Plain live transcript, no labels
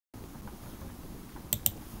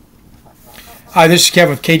Hi, this is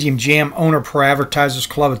Kevin with KGM JAM, owner of Pro Advertisers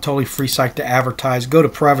Club, a totally free site to advertise. Go to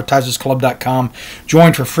proadvertisersclub.com,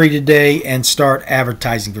 join for free today, and start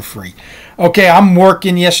advertising for free. Okay, I'm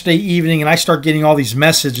working yesterday evening, and I start getting all these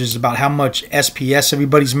messages about how much SPS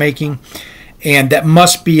everybody's making, and that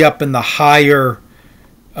must be up in the higher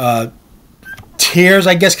tiers,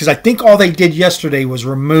 I guess, because I think all they did yesterday was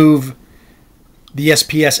remove the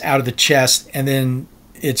SPS out of the chest, and then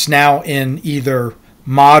it's now in either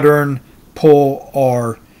modern pull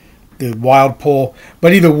or the wild pull,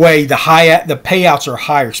 but either way the payouts are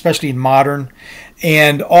higher, especially in modern.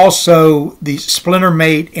 And also the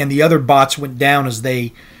Splintermate and the other bots went down as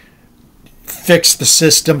they fixed the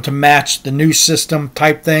system to match the new system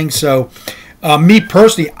type thing. So me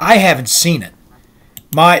personally, I haven't seen it.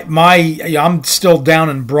 I'm still down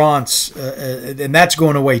in bronze, and that's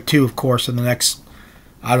going away too, of course, in the next,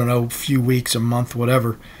 I don't know, few weeks, a month,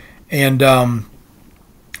 whatever. And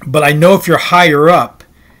but I know if you're higher up,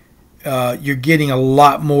 you're getting a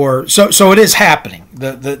lot more. So it is happening.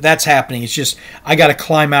 That's happening. It's just I got to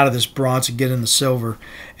climb out of this bronze and get in the silver.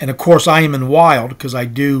 And of course, I am in wild because I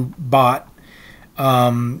do bot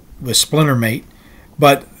with Splintermate.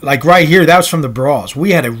 But like right here, that was from the brawls. We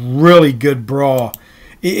had a really good brawl.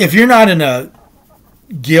 If you're not in a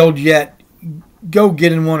guild yet, go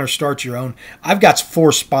get in one or start your own. I've got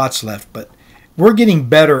 4 spots left, but we're getting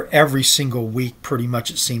better every single week, pretty much,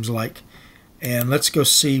 it seems like. And let's go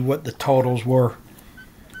see what the totals were.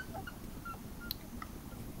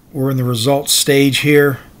 We're in the results stage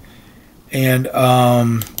here. And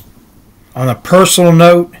on a personal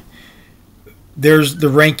note, there's the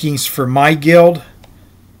rankings for my guild.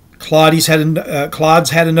 Claude's had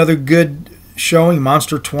another good showing.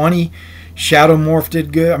 Monster 20. Shadow Morph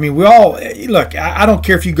did good. I mean, we all, look, I don't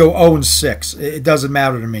care if you go 0-6. It doesn't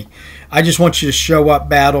matter to me. I just want you to show up,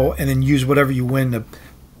 battle, and then use whatever you win to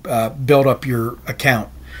build up your account,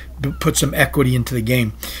 put some equity into the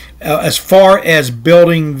game. As far as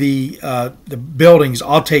building the buildings,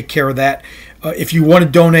 I'll take care of that. If you want to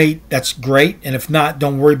donate, that's great. And if not,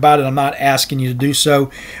 don't worry about it. I'm not asking you to do so.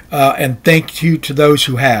 And thank you to those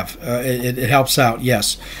who have. It helps out,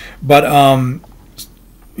 yes. But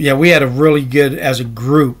yeah, we had a really good, as a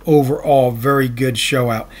group, overall, very good show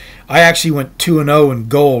out. I actually went 2-0 in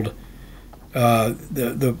gold,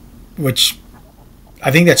 which I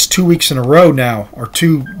think that's 2 weeks in a row now, or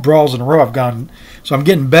 2 brawls in a row I've gone. So I'm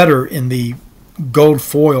getting better in the gold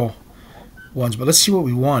foil ones. But let's see what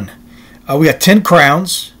we won. We got 10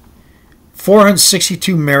 crowns,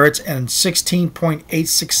 462 merits, and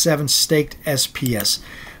 16.867 staked SPS.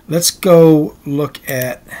 Let's go look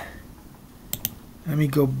at. Let me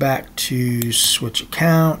go back to switch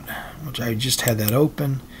account, which I just had that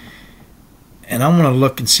open. And I'm going to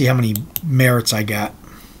look and see how many merits I got.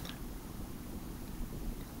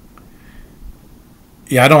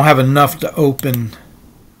 Yeah, I don't have enough to open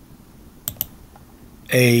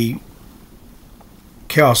a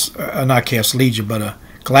Chaos, not Chaos Legion, but a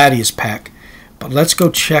Gladius pack. But let's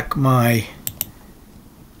go check my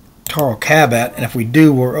Taro Cabat, and if we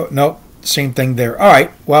do, we're, nope, same thing there. All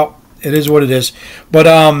right, well, it is what it is. But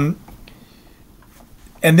and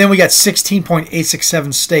then we got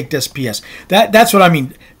 16.867 staked SPS. That's what I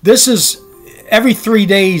mean. This is every 3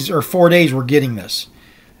 days or 4 days we're getting this.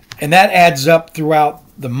 And that adds up throughout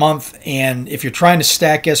the month. And if you're trying to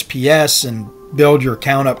stack SPS and build your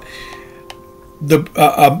account up, the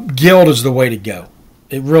guild is the way to go.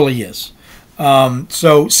 It really is.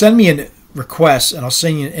 So send me a request and I'll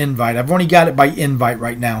send you an invite. I've only got it by invite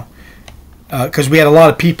right now, because we had a lot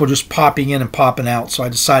of people just popping in and popping out, so I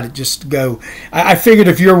decided just to go. I figured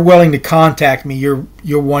if you're willing to contact me, you're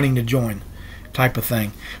wanting to join, type of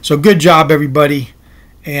thing. So good job, everybody,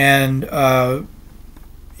 and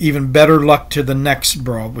even better luck to the next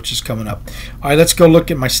brawl, which is coming up. All right, let's go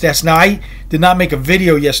look at my stats. Now, I did not make a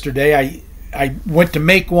video yesterday. I went to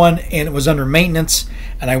make one, and it was under maintenance,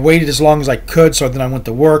 and I waited as long as I could, so then I went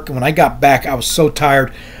to work. And when I got back, I was so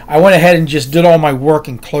tired. I went ahead and just did all my work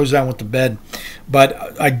and closed out and went to bed.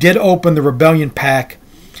 But I did open the Rebellion pack,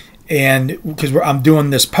 and because I'm doing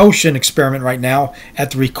this potion experiment right now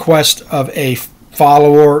at the request of a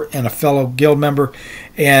follower and a fellow guild member.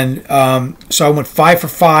 And so I went 5 for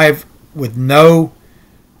 5 with no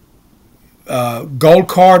gold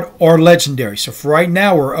card or legendary. So for right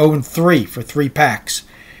now, we're 0-3 for 3 packs,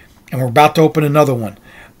 and we're about to open another one.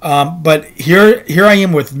 But here I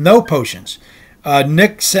am with no potions.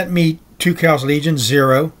 Nick sent me 2 Chaos Legion,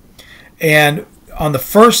 0, and on the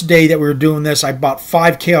first day that we were doing this, I bought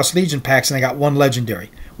 5 Chaos Legion packs, and I got 1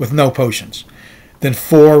 legendary with no potions. Then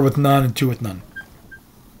 4 with none and 2 with none.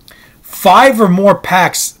 5 or more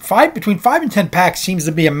packs, between 5 and 10 packs seems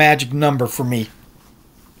to be a magic number for me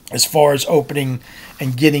as far as opening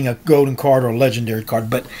and getting a golden card or a legendary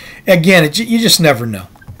card. But again, you just never know.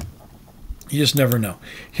 You just never know.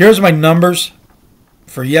 Here's my numbers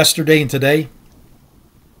for yesterday and today.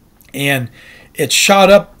 And it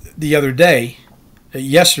shot up the other day,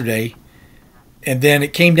 yesterday, and then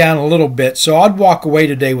it came down a little bit. So I'd walk away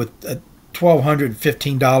today with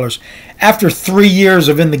 $1,215 after 3 years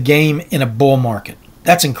of in the game in a bull market.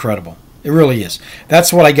 That's incredible. It really is.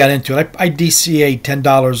 That's what I got into it. I DCA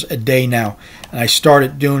 $10 a day now, and I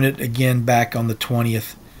started doing it again back on the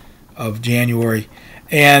 20th of January.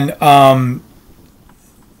 And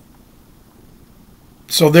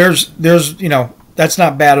so there's that's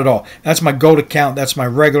not bad at all. That's my gold account. That's my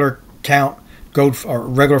regular account, gold or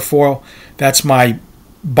regular foil. That's my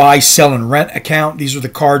buy, sell, and rent account. These are the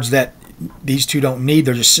cards that these two don't need.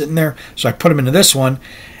 They're just sitting there. So I put them into this one,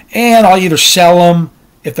 and I'll either sell them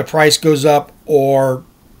if the price goes up or,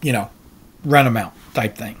 rent them out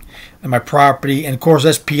type thing. And my property, and of course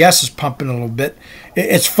SPS is pumping a little bit.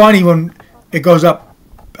 It's funny when it goes up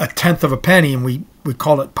a tenth of a penny and we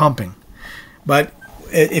call it pumping. But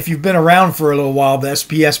if you've been around for a little while, the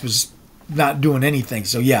SPS was not doing anything.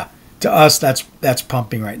 So yeah, to us that's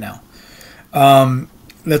pumping right now.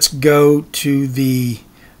 Let's go to the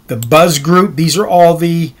Buzz group. These are all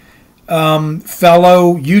the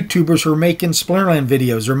fellow YouTubers who are making Splinterland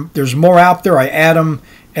videos. There's more out there. I add them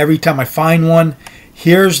every time I find one.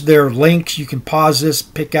 Here's their links. You can pause this,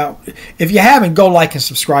 pick out. If you haven't, go like and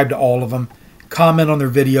subscribe to all of them. Comment on their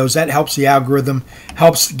videos. That helps the algorithm,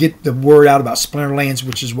 helps get the word out about Splinterlands,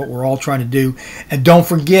 which is what we're all trying to do. And don't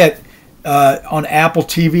forget, on Apple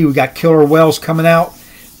TV, we got Killer Whales coming out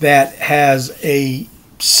that has a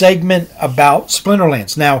segment about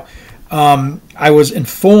Splinterlands. Now, I was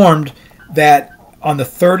informed that on the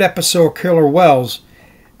 3rd episode of Killer Whales,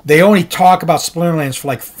 they only talk about Splinterlands for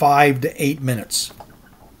like 5 to 8 minutes,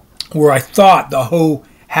 where I thought the whole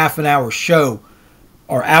half an hour show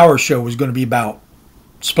or hour show was going to be about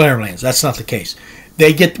Splinterlands. That's not the case.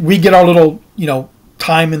 We get our little,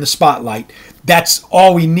 time in the spotlight. That's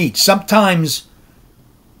all we need. Sometimes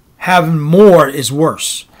having more is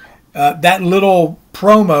worse. That little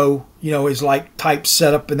promo, is like type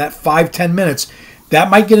setup in that 5-10 minutes. That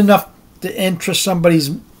might get enough to interest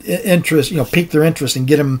somebody's interest, pique their interest and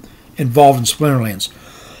get them involved in Splinterlands.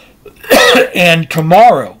 And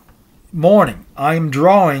tomorrow morning, I am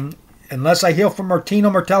drawing, unless I hear from Martino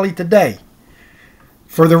Martelli today,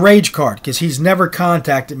 for the Rage card, because he's never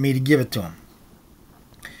contacted me to give it to him.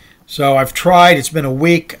 So I've tried. It's been a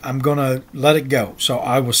week. I'm going to let it go. So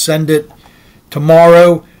I will send it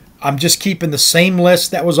tomorrow. I'm just keeping the same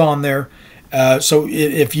list that was on there. So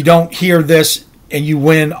if you don't hear this and you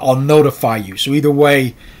win, I'll notify you. So either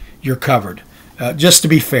way, you're covered. Just to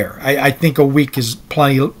be fair, I think a week is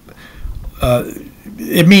plenty.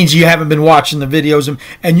 It means you haven't been watching the videos.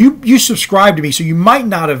 And you subscribe to me, so you might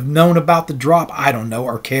not have known about the drop. I don't know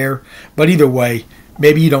or care. But either way,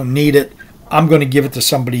 maybe you don't need it. I'm going to give it to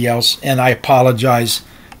somebody else. And I apologize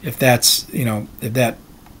if that's, if that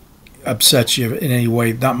upsets you in any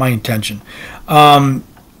way. Not my intention.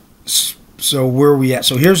 So where are we at?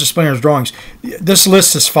 So here's the Splinter's drawings. This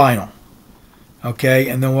list is final. Okay,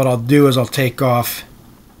 and then what I'll do is I'll take off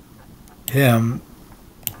him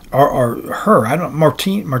or her. I don't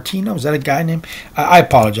Martino, is that a guy name? I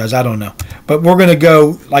apologize. I don't know. But we're going to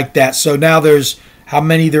go like that. So now there's how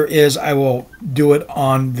many there is. I will do it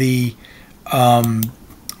on the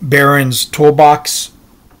Baron's Toolbox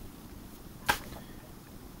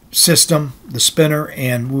system, the spinner,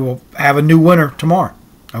 and we will have a new winner tomorrow.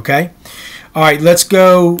 Okay? All right, let's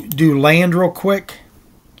go do land real quick.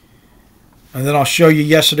 And then I'll show you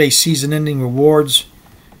yesterday's season-ending rewards.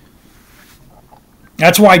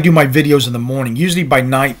 That's why I do my videos in the morning. Usually by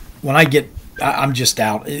night, when I'm just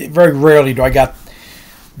out. Very rarely do I got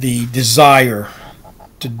the desire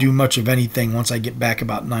to do much of anything once I get back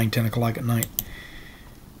about 9, 10 o'clock at night.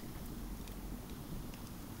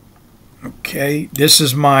 Okay, this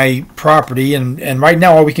is my property, and right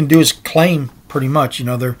now all we can do is claim pretty much.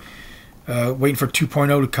 They're waiting for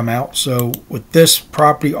 2.0 to come out. So with this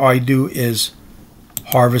property, all I do is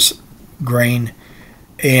harvest grain,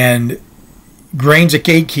 and grain's a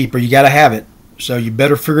gatekeeper. You got to have it. So you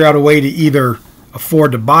better figure out a way to either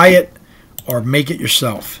afford to buy it or make it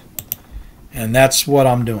yourself. And that's what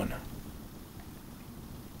I'm doing.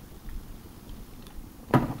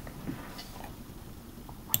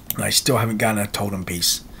 I still haven't gotten a totem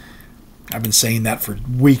piece. I've been saying that for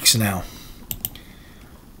weeks now.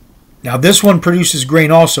 Now this one produces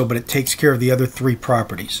grain also, but it takes care of the other 3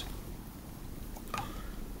 properties.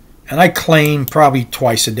 And I claim probably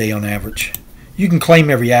twice a day on average. You can claim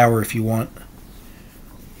every hour if you want.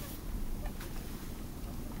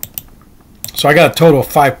 So I got a total of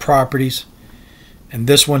 5 properties. And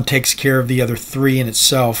this one takes care of the other 3 in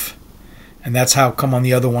itself. And that's how come on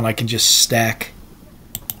the other one I can just stack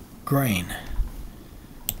grain.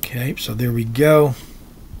 Okay, so there we go.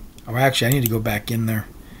 Oh, actually, I need to go back in there.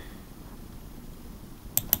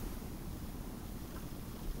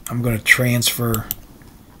 I'm going to transfer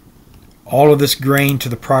all of this grain to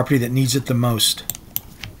the property that needs it the most.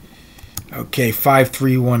 Okay,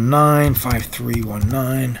 5319,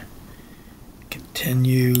 5319.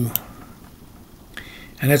 Continue.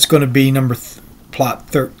 And that's going to be plot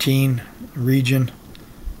 13 region.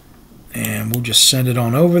 And we'll just send it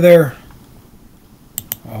on over there.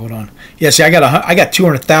 Oh, hold on. Yeah, see, I got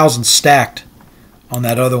 200,000 stacked on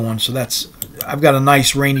that other one, so I've got a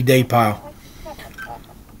nice rainy day pile.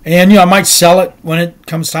 And, you know, I might sell it when it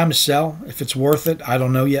comes time to sell. If it's worth it, I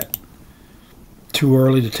don't know yet. Too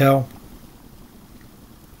early to tell.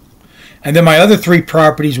 And then my other 3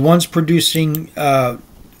 properties, one's producing,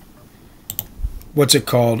 what's it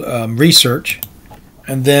called, research.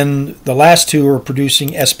 And then the last 2 are producing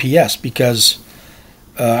SPS because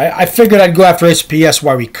I figured I'd go after SPS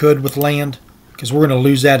while we could with land because we're going to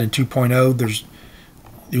lose that in 2.0.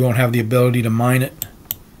 You won't have the ability to mine it.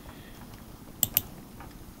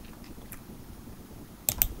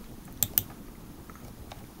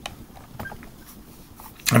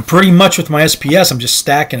 I'm pretty much with my SPS, I'm just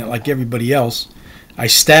stacking it like everybody else. I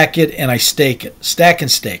stack it and I stake it. Stack and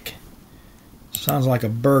stake. Sounds like a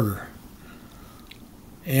burger.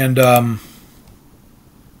 And okay,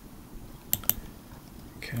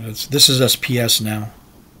 this is SPS now.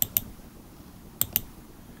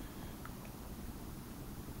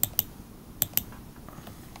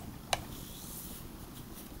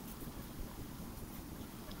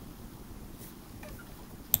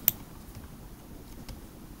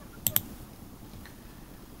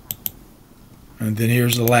 And then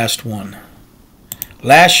here's the last one.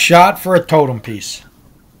 Last shot for a totem piece.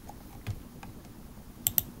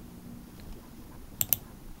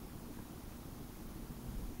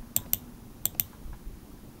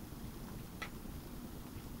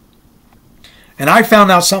 And I found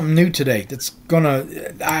out something new today that's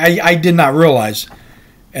I did not realize.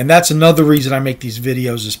 And that's another reason I make these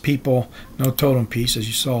videos is people, no totem piece as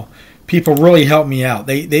you saw, people really help me out.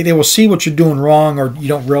 They will see what you're doing wrong or you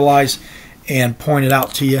don't realize and point it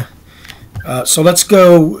out to you. So let's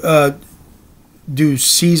go do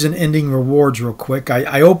season ending rewards real quick.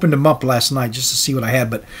 I opened them up last night just to see what I had,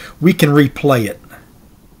 but we can replay it.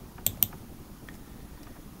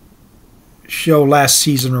 Show last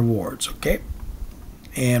season rewards, okay?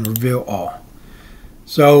 And reveal all.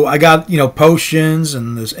 So I got, you know, potions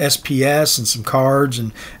and this SPS and some cards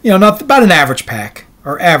and, you know, about an average pack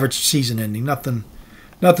or average season ending. Nothing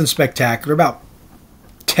spectacular. About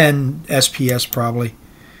 10 SPS probably.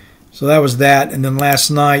 So that was that. And then last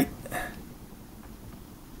night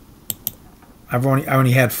I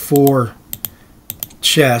only had 4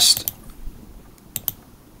 chests.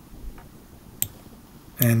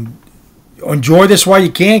 And enjoy this while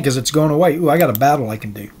you can because it's going away. Ooh, I got a battle I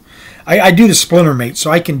can do. I do the Splinter Mate,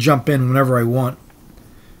 so I can jump in whenever I want.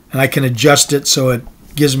 And I can adjust it so it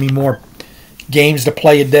gives me more games to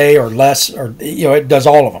play a day or less. Or, you know, it does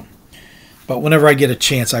all of them. But whenever I get a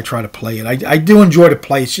chance, I try to play it. I do enjoy to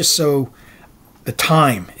play. It's just so... The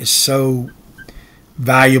time is so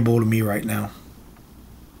valuable to me right now.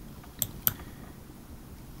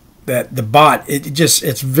 That the bot,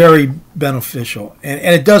 it's very beneficial. And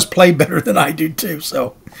it does play better than I do too.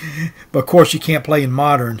 So, but of course you can't play in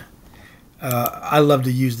modern. I love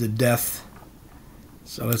to use the death.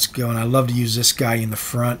 So let's go. And I love to use this guy in the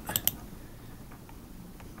front.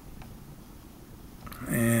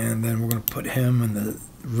 And then we're going to put him in the...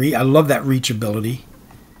 I love that reach ability.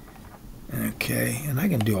 Okay. And I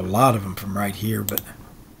can do a lot of them from right here. But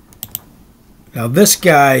now this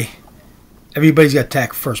guy... Everybody's got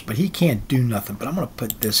attack first, but he can't do nothing. But I'm going to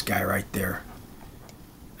put this guy right there.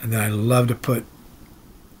 And then I love to put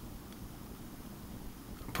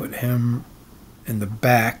him in the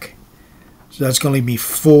back. So that's going to leave me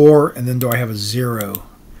 4. And then do I have a 0?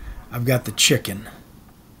 I've got the chicken.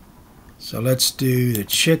 So let's do the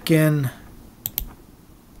chicken.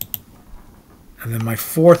 And then my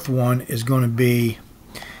 4th one is going to be...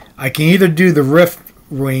 I can either do the Rift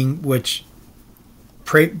Ring, which...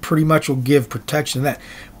 pretty much will give protection to that.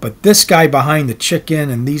 But this guy behind the chicken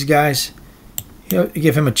and these guys, you know,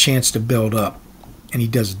 give him a chance to build up. And he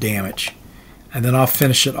does damage. And then I'll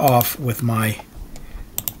finish it off with my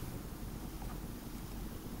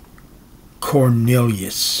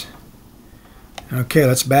Cornelius. Okay,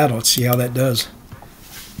 let's battle. Let's see how that does.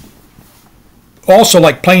 Also,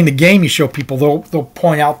 like playing the game, you show people, they'll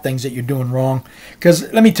point out things that you're doing wrong.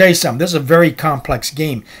 Because let me tell you something, this is a very complex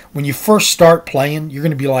game. When you first start playing, you're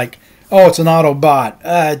going to be like, oh, it's an Autobot.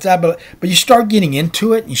 But you start getting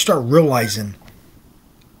into it, and you start realizing,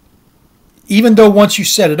 even though once you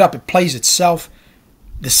set it up, it plays itself,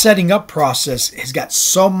 the setting up process has got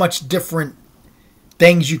so much different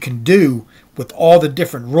things you can do with all the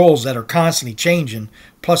different rules that are constantly changing,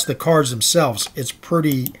 plus the cards themselves. It's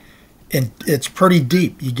pretty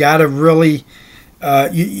deep. You got to really,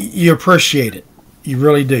 you appreciate it. You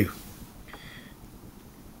really do.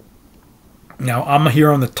 Now, I'm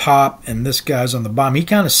here on the top, and this guy's on the bottom. He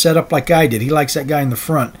kind of set up like I did. He likes that guy in the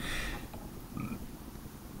front.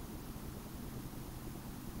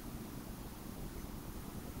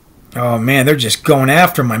 Oh, man, they're just going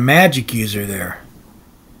after my magic user there.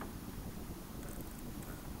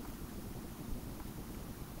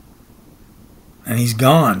 And he's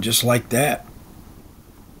gone, just like that.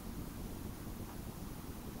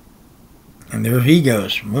 And there he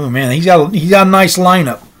goes. Oh, man, he's got a nice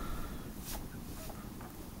lineup.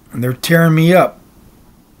 And they're tearing me up.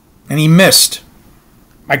 And he missed.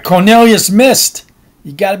 My Cornelius missed.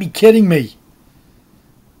 You got to be kidding me.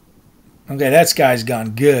 Okay, that guy's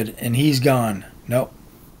gone. Good. And he's gone. Nope.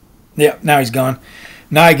 Yep, now he's gone.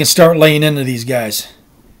 Now I can start laying into these guys.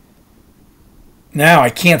 Now I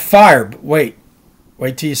can't fire, but wait.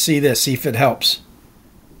 Wait till you see this. See if it helps.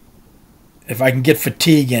 If I can get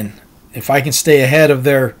fatigue in. If I can stay ahead of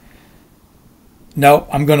their... Nope,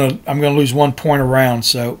 I'm gonna lose 1 point a round,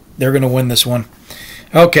 so they're gonna win this one.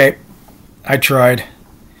 Okay, I tried.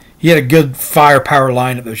 He had a good firepower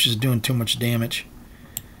lineup that was just doing too much damage.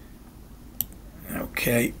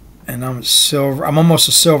 Okay, and I'm silver. I'm almost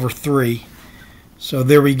a silver 3. So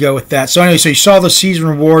there we go with that. So anyway, so you saw the season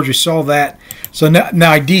rewards. We saw that. So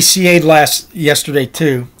now I DCA'd yesterday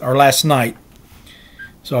too, or last night.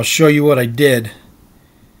 So I'll show you what I did.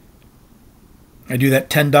 I do that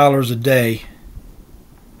 $10 a day.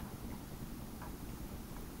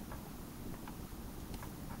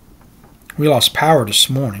 We lost power this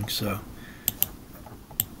morning, so.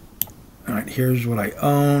 All right, here's what I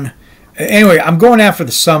own. Anyway, I'm going after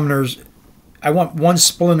the summoners. I want 1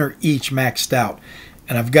 splinter each maxed out.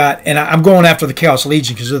 And I'm going after the Chaos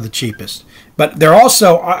Legion because they're the cheapest. But they're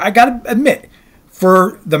also, I got to admit,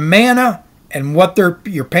 for the mana and what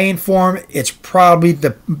you're paying for them, it's probably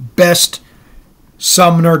the best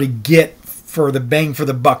summoner to get for the bang for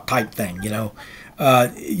the buck type thing, you know.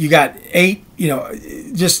 You got 8, you know,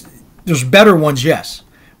 just... There's better ones, yes.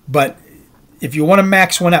 But if you want to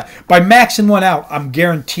max one out, by maxing one out, I'm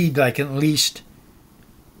guaranteed that I can at least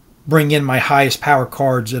bring in my highest power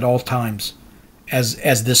cards at all times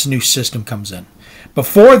as this new system comes in.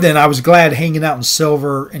 Before then, I was glad hanging out in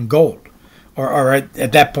silver and gold. Or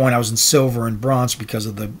at that point, I was in silver and bronze because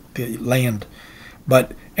of the land.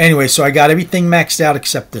 But anyway, so I got everything maxed out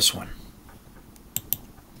except this one.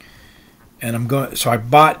 And so I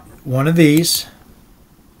bought one of these.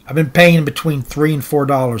 I've been paying between $3 and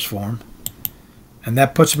 $4 for them. And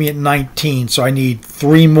that puts me at 19, so I need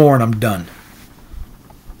 3 more and I'm done.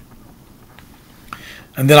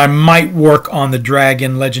 And then I might work on the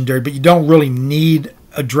Dragon Legendary, but you don't really need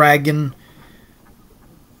a Dragon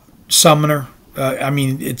Summoner. I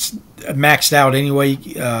mean, it's maxed out anyway.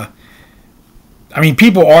 I mean,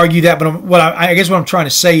 people argue that, but I guess what I'm trying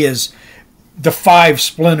to say is the 5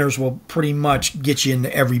 Splinters will pretty much get you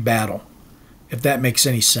into every battle, if that makes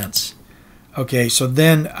any sense. Okay, so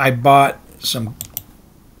then I bought some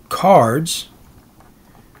cards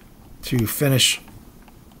to finish.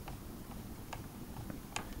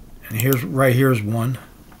 And here's one.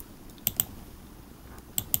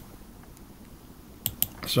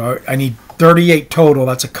 So I need 38 total.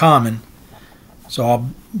 That's a common. So I'll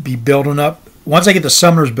be building up. Once I get the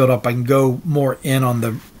summoners built up, I can go more in on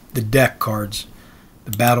the deck cards,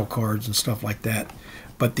 the battle cards and stuff like that.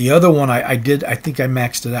 But the other one I think I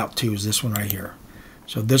maxed it out too, is this one right here.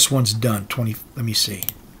 So this one's done. 20, let me see.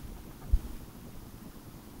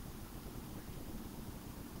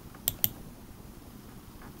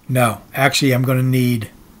 No, actually I'm going to need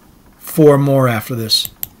 4 more after this.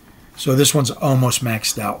 So this one's almost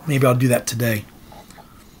maxed out. Maybe I'll do that today.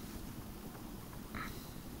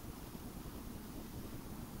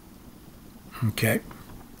 Okay.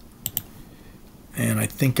 And I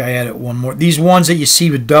think I added one more. These ones that you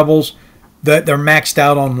see with doubles, they're maxed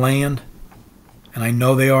out on land. And I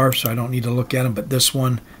know they are, so I don't need to look at them. But this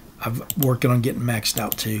one, I'm working on getting maxed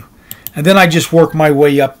out too. And then I just work my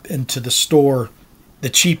way up into the store, the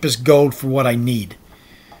cheapest gold for what I need.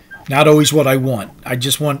 Not always what I want. I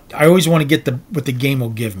always want to get what the game will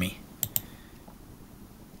give me.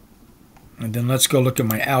 And then let's go look at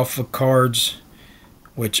my alpha cards,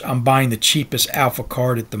 which I'm buying the cheapest alpha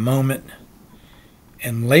card at the moment.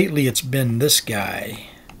 And lately it's been this guy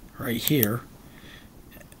right here.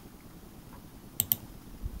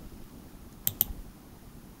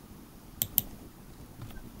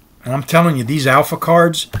 And I'm telling you, these alpha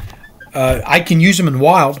cards, I can use them in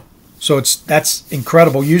wild, so that's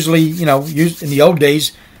incredible. Usually, you know, in the old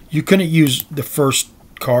days, you couldn't use the first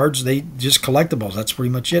cards; they just collectibles. That's pretty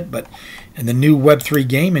much it. But in the new Web3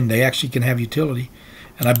 gaming, they actually can have utility.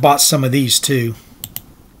 And I bought some of these too.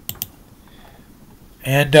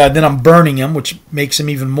 And then I'm burning them, which makes them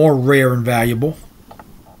even more rare and valuable.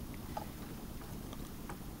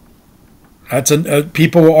 That's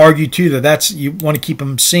people will argue too that you want to keep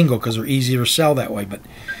them single because they're easier to sell that way. But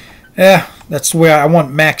that's the way I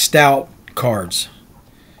want maxed out cards.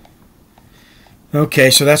 Okay,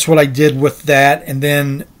 so that's what I did with that, and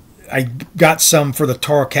then I got some for the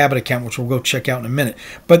Taro Cabot account, which we'll go check out in a minute.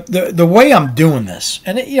 But the way I'm doing this,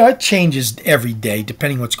 and it changes every day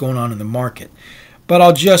depending what's going on in the market. But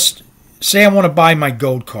I'll just say I want to buy my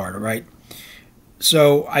gold card, right?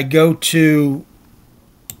 So I go to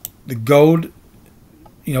the gold,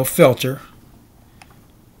 filter.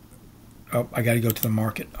 Oh, I got to go to the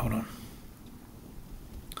market. Hold on.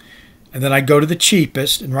 And then I go to the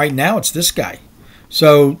cheapest, and right now it's this guy.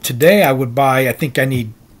 So today I would buy, I think I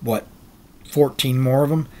need, 14 more of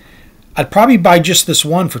them. I'd probably buy just this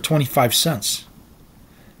one for 25 cents.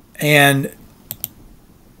 And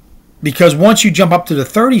because once you jump up to the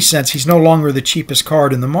 30 cents, he's no longer the cheapest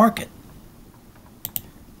card in the market.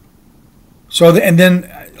 So, and then,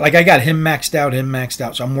 like, I got him maxed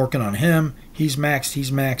out, so I'm working on him. He's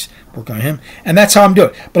maxed, working on him. And that's how I'm doing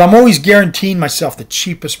it. But I'm always guaranteeing myself the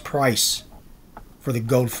cheapest price for the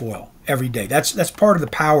gold foil every day. That's part of the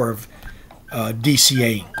power of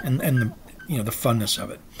DCA and the funness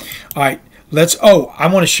of it. All right, I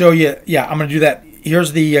want to show you. Yeah, I'm going to do that.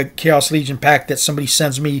 Here's the Chaos Legion pack that somebody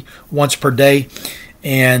sends me once per day,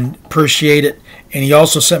 and appreciate it. And he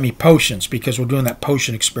also sent me potions because we're doing that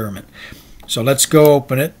potion experiment. So let's go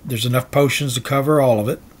open it. There's enough potions to cover all of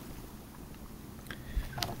it.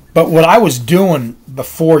 But what I was doing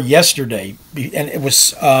before yesterday, and it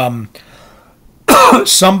was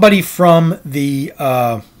somebody from the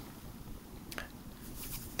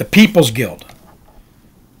People's Guild.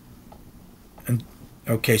 And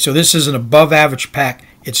okay, so this is an above average pack.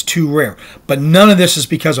 It's too rare. But none of this is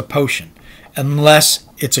because of potion, unless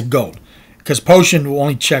it's a gold. Because potion will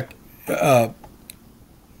only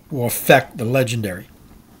will affect the legendary.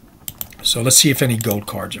 So let's see if any gold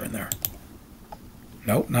cards are in there.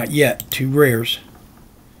 Nope, not yet. 2 rares.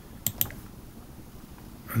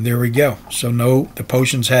 And there we go. So no, the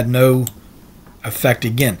potions had no effect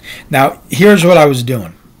again. Now, here's what I was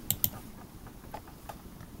doing.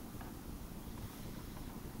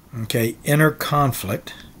 Okay, inner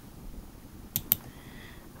conflict.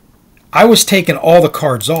 I was taking all the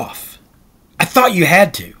cards off. I thought you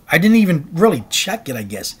had to. I didn't even really check it, I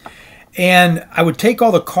guess. And I would take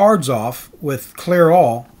all the cards off with clear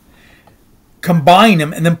all, combine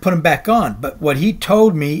them, and then put them back on. But what he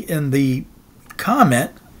told me in the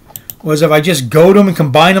comment was if I just go to them and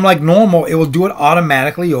combine them like normal, it will do it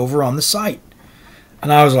automatically over on the site.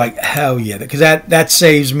 And I was like, hell yeah, because that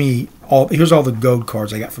saves me all. Here's all the gold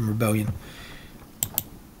cards I got from Rebellion.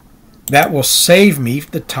 That will save me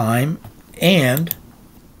the time and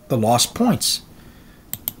the lost points.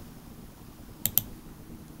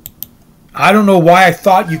 I don't know why I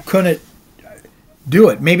thought you couldn't do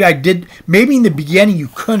it. Maybe I did. Maybe in the beginning you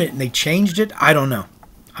couldn't and they changed it. I don't know.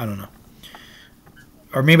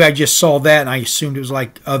 Or maybe I just saw that and I assumed it was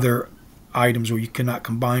like other items where you cannot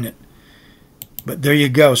combine it. But there you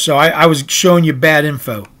go. So I was showing you bad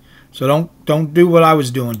info. So don't do what I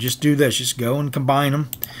was doing. Just do this. Just go and combine them,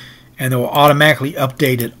 and it will automatically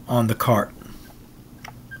update it on the cart.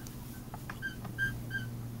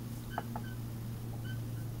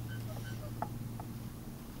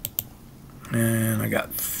 And I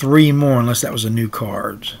got 3 more, unless that was a new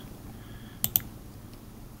card.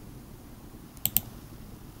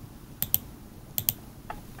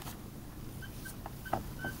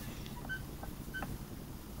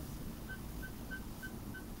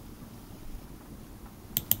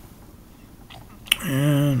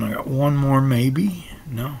 And I got 1 more, maybe.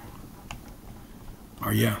 No. Oh,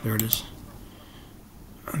 yeah, there it is.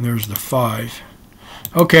 And there's the 5.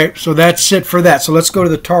 Okay, so that's it for that. So let's go to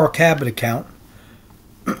the Taro Cabot account.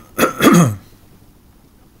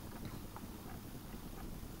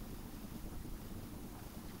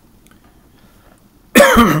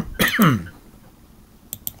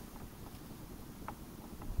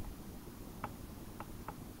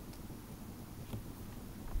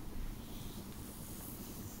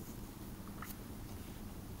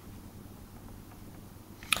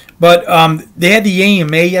 But they had the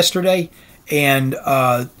AMA yesterday, and 2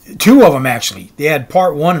 of them actually. They had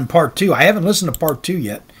part 1 and part 2. I haven't listened to part 2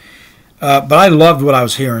 yet, but I loved what I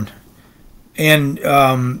was hearing. And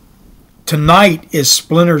tonight is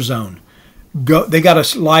Splinter Zone. They got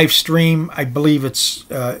a live stream. I believe it's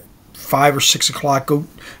 5 or 6 o'clock.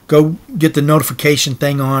 Go get the notification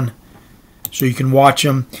thing on so you can watch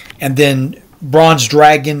them. And then Bronze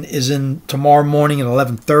Dragon is in tomorrow morning at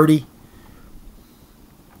 11:30.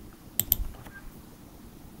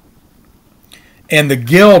 And the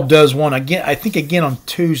Guild does one again, I think again on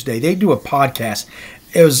Tuesday. They do a podcast.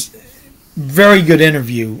 It was very good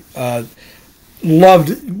interview.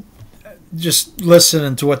 Loved just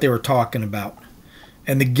listening to what they were talking about.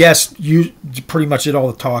 And the guest pretty much did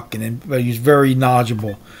all the talking, but he was very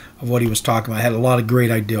knowledgeable of what he was talking about. Had a lot of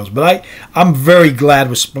great ideas. But I'm very glad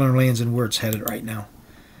with Splinterlands and where it's headed right now.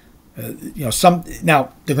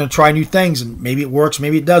 Now they're going to try new things, and maybe it works,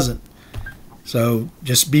 maybe it doesn't. So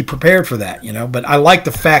just be prepared for that, But I like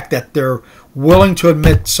the fact that they're willing to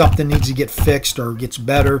admit something needs to get fixed or gets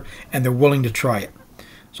better, and they're willing to try it.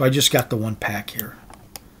 So I just got the 1 pack here.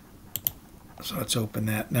 So let's open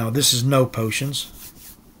that. Now this is no potions.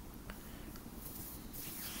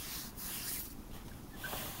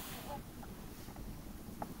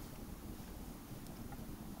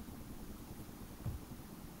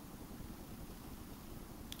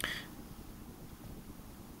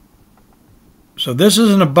 So this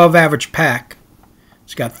is an above average pack.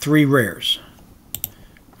 It's got 3 rares.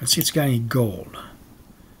 Let's see if it's got any gold.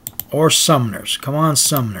 Or summoners. Come on,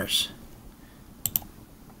 summoners.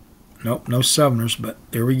 Nope, no summoners, but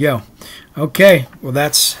there we go. Okay, well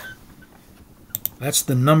that's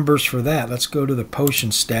the numbers for that. Let's go to the potion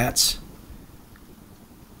stats.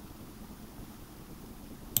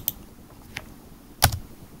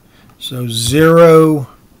 So 0,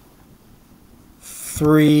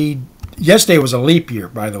 3. Yesterday was a leap year,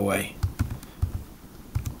 by the way.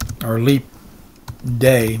 Or leap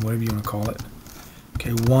day, whatever you want to call it.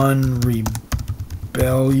 Okay, 1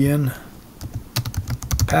 rebellion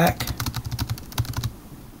pack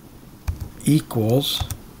equals.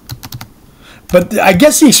 But I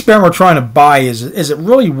guess the experiment we're trying to buy is it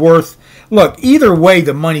really worth? Look, either way,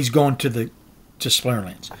 the money's going to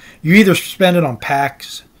Splinterlands. You either spend it on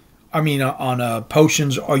packs, on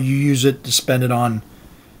potions, or you use it to spend it on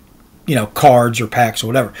cards or packs or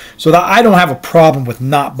whatever. So that I don't have a problem with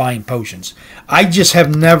not buying potions. I just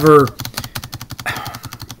have never,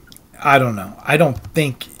 I don't know. I don't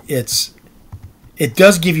think it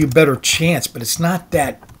does give you a better chance, but it's not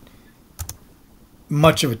that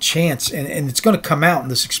much of a chance, and it's going to come out in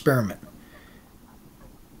this experiment.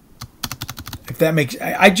 If that makes,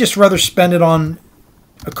 I'd just rather spend it on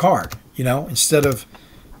a card, instead of,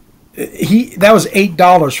 that was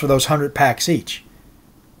 $8 for those 100 packs each.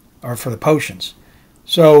 Or for the potions.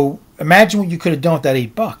 So imagine what you could have done with that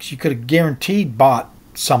 $8. You could have guaranteed bought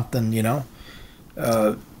something,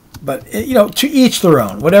 but to each their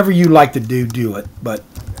own. Whatever you like to do, do it. But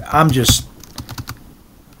I'm just.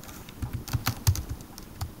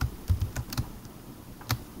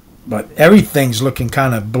 But everything's looking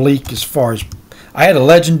kind of bleak as far as. I had a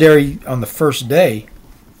legendary on the first day.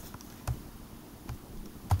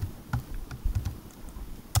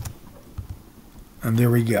 And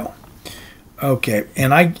there we go. Okay,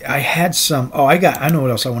 and I had some. Oh, I know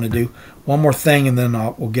what else I want to do. One more thing, and then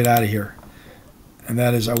we'll get out of here. And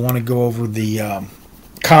that is, I want to go over the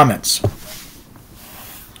comments.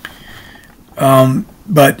 But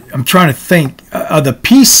I'm trying to think. The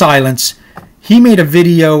Peace Silence. He made a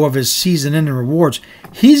video of his season-ending rewards.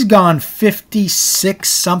 He's gone 56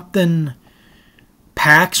 something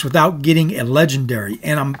packs without getting a legendary,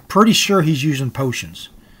 and I'm pretty sure he's using potions.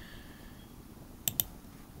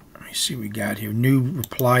 See what we got here. New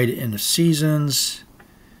reply to end of seasons.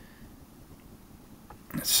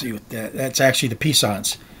 Let's see what that's actually the Peace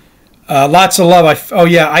Silence. Lots of love.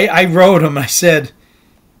 I wrote him. I said,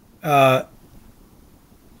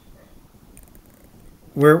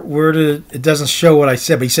 where did it doesn't show what I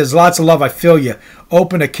said, but he says, lots of love. I feel you.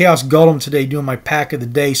 Opened a Chaos Golem today doing my pack of the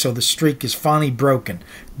day, so the streak is finally broken.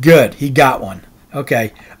 Good. He got one.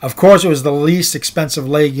 Okay. Of course, it was the least expensive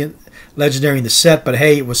legendary in the set, but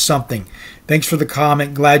hey, it was something. Thanks for the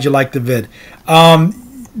comment. Glad you liked the vid. I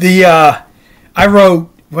wrote,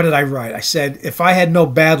 what did I write? I said, if I had no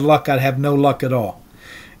bad luck, I'd have no luck at all.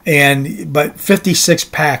 But 56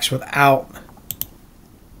 packs without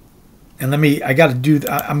And I got to do,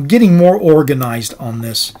 I'm getting more organized on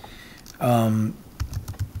this.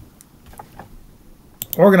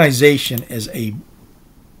 Organization is a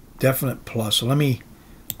definite plus. So let me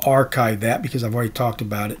archive that because I've already talked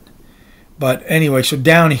about it. But anyway, so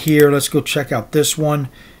down here, let's go check out this one.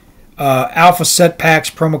 Alpha set packs,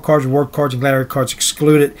 promo cards, reward cards, and gladiator cards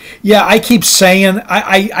excluded. Yeah, I keep saying,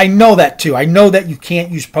 I know that too. I know that you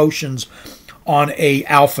can't use potions on a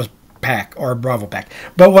alpha pack or a Bravo pack.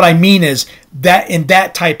 But what I mean is that in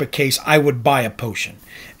that type of case, I would buy a potion.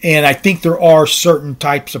 And I think there are certain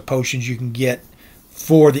types of potions you can get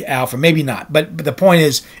for the alpha. Maybe not. But the point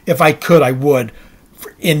is, if I could, I would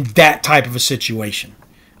in that type of a situation.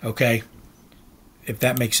 Okay? If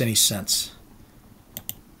that makes any sense.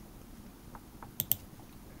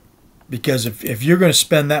 Because if you're going to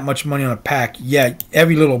spend that much money on a pack, yeah,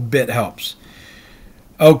 every little bit helps.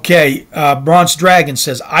 Okay, Bronze Dragon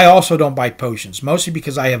says, I also don't buy potions, mostly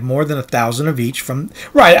because I have more than 1,000 of each from...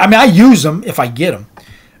 Right, I mean, I use them if I get them,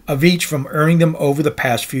 of each from earning them over the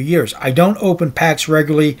past few years. I don't open packs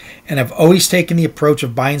regularly, and I've always taken the approach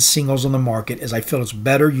of buying singles on the market as I feel it's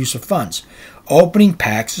better use of funds. Opening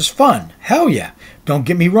packs is fun. Hell yeah. Don't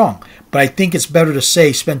get me wrong. But I think it's better to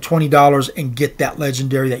say spend $20 and get that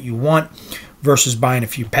legendary that you want versus buying a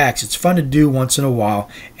few packs. It's fun to do once in a while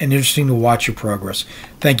and interesting to watch your progress.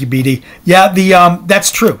 Thank you, BD. Yeah,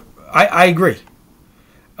 that's true. I agree.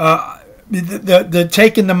 The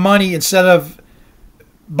taking the money instead of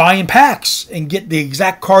buying packs and get the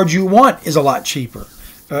exact cards you want is a lot cheaper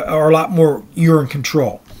or a lot more you're in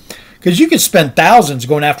control. Because you can spend thousands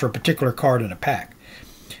going after a particular card in a pack.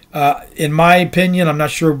 In my opinion, I'm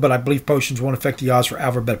not sure, but I believe potions won't affect the odds for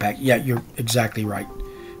Alpha Beta pack. Yeah, you're exactly right.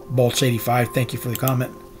 Bolts85, thank you for the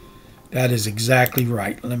comment. That is exactly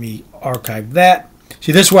right. Let me archive that.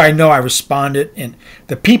 See, this way I know I responded. And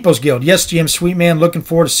the People's Guild. Yes, GM Sweet Man, looking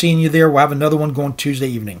forward to seeing you there. We'll have another one going Tuesday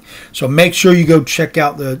evening. So make sure you go check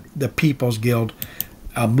out the People's Guild.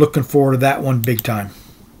 I'm looking forward to that one big time.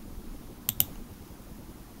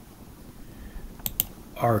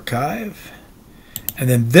 Archive. And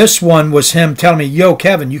then this one was him telling me, yo,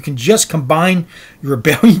 Kevin, you can just combine your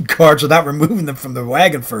Rebellion cards without removing them from the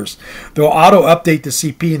wagon first. They'll auto-update the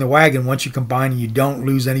CP in the wagon once you combine and you don't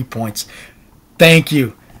lose any points. Thank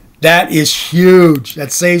you. That is huge.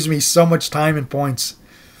 That saves me so much time and points.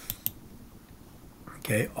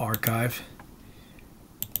 Okay, archive.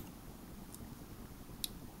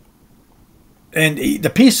 And the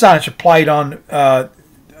peace sign applied on...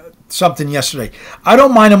 something yesterday. I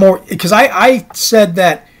don't mind them more because I said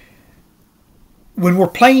that when we're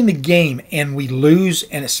playing the game and we lose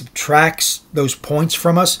and it subtracts those points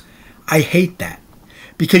from us, I hate that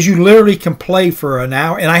because you literally can play for an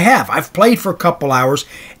hour, and I've played for a couple hours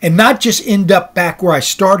and not just end up back where I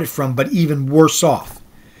started from, but even worse off,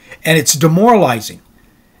 and it's demoralizing,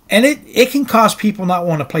 and it can cause people not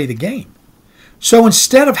want to play the game. So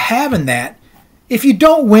instead of having that, if you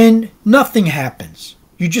don't win, nothing happens.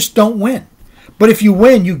 You just don't win. But if you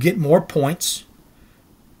win, you get more points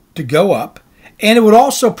to go up. And it would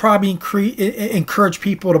also probably encourage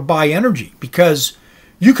people to buy energy because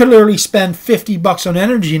you could literally spend $50 on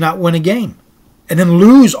energy and not win a game and then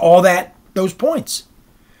lose all those points.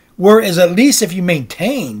 Whereas at least if you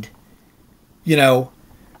maintained,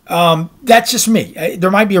 that's just me.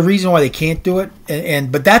 There might be a reason why they can't do it.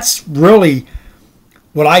 But that's really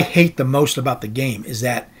what I hate the most about the game is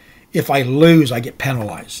that if I lose, I get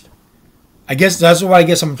penalized. I guess that's what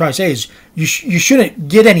I'm trying to say is you shouldn't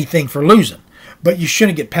get anything for losing, but you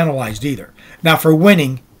shouldn't get penalized either. Now, for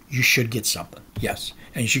winning, you should get something, yes,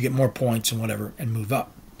 and you should get more points and whatever and move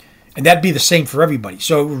up. And that'd be the same for everybody.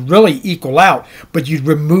 So it would really equal out, but you'd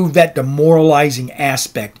remove that demoralizing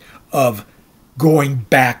aspect of going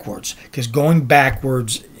backwards because going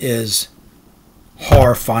backwards is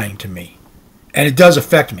horrifying to me. And it does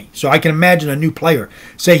affect me. So I can imagine a new player,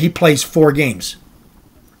 say he plays 4 games,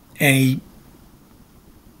 and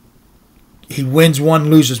he wins 1,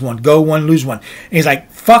 loses 1, go 1, lose 1. And he's like,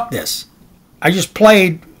 fuck this. I just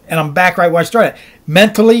played, and I'm back right where I started.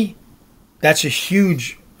 Mentally, that's a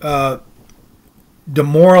huge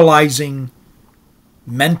demoralizing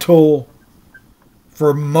mental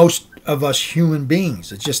for most of us human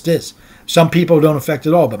beings. It just is. Some people don't affect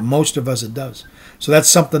it all, but most of us it does. So that's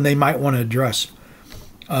something they might want to address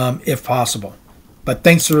if possible. But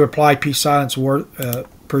thanks for the reply. Peace, silence, word.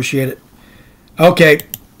 Appreciate it. Okay.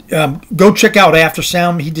 Go check out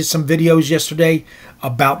Aftersound. He did some videos yesterday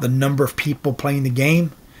about the number of people playing the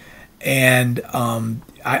game. And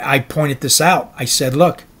I pointed this out. I said,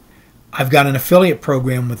 look, I've got an affiliate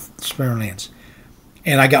program with Splinterlands.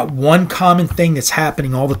 And I got one common thing that's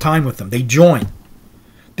happening all the time with them. They join.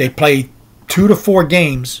 They play 2 to 4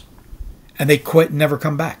 games, and they quit and never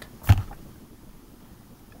come back.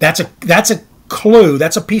 That's a clue.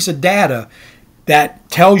 That's a piece of data that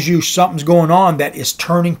tells you something's going on that is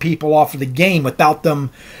turning people off of the game without them.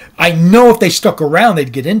 I know if they stuck around,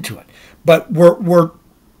 they'd get into it. But we're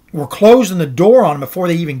closing the door on them before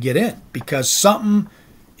they even get in because something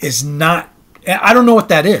is not. I don't know what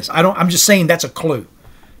that is. I'm just saying that's a clue.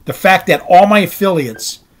 The fact that all my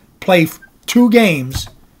affiliates play 2 games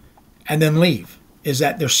and then leave is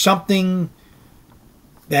that there's something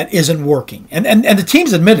that isn't working. And the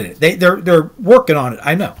teams admitted it. They're working on it.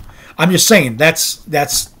 I know. I'm just saying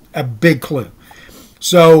that's a big clue.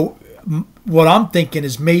 So what I'm thinking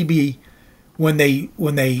is maybe when they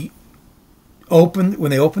open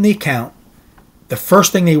the account, the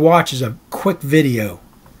first thing they watch is a quick video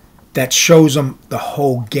that shows them the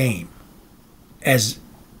whole game as,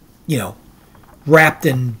 wrapped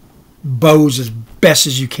in bows as best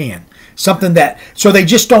as you can. Something that, so they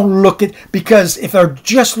just don't look at, because if they're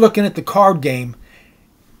just looking at the card game,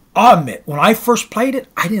 I'll admit, when I first played it,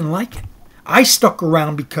 I didn't like it. I stuck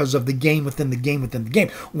around because of the game within the game within the game.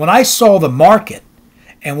 When I saw the market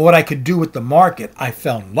and what I could do with the market, I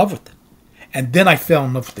fell in love with it. And then I fell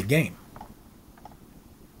in love with the game.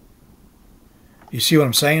 You see what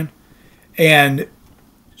I'm saying? And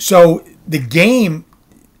so the game,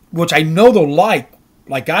 which I know they'll like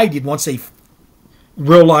I did once they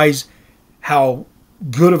realize how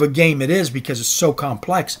good of a game it is because it's so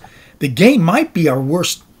complex, the game might be our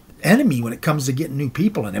worst enemy when it comes to getting new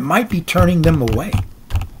people in. It might be turning them away.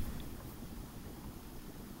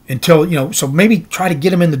 Until, so maybe try to get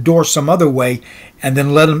them in the door some other way and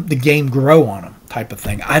then let the game grow on them type of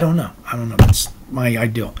thing. I don't know. That's my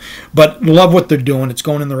ideal. But love what they're doing. It's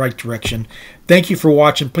going in the right direction. Thank you for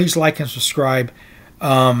watching. Please like and subscribe.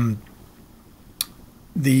 Go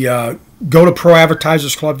to Pro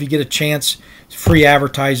Advertisers Club if you get a chance. It's free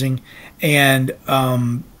advertising. And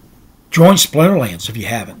join Splinterlands if you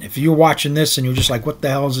haven't. If you're watching this and you're just like, what the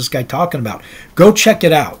hell is this guy talking about? Go check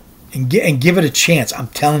it out. And give it a chance. I'm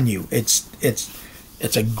telling you, it's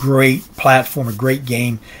a great platform, a great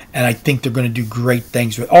game, and I think they're going to do great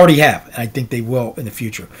things with. Already have, and I think they will in the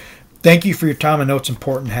future. Thank you for your time. I know it's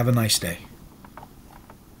important. Have a nice day.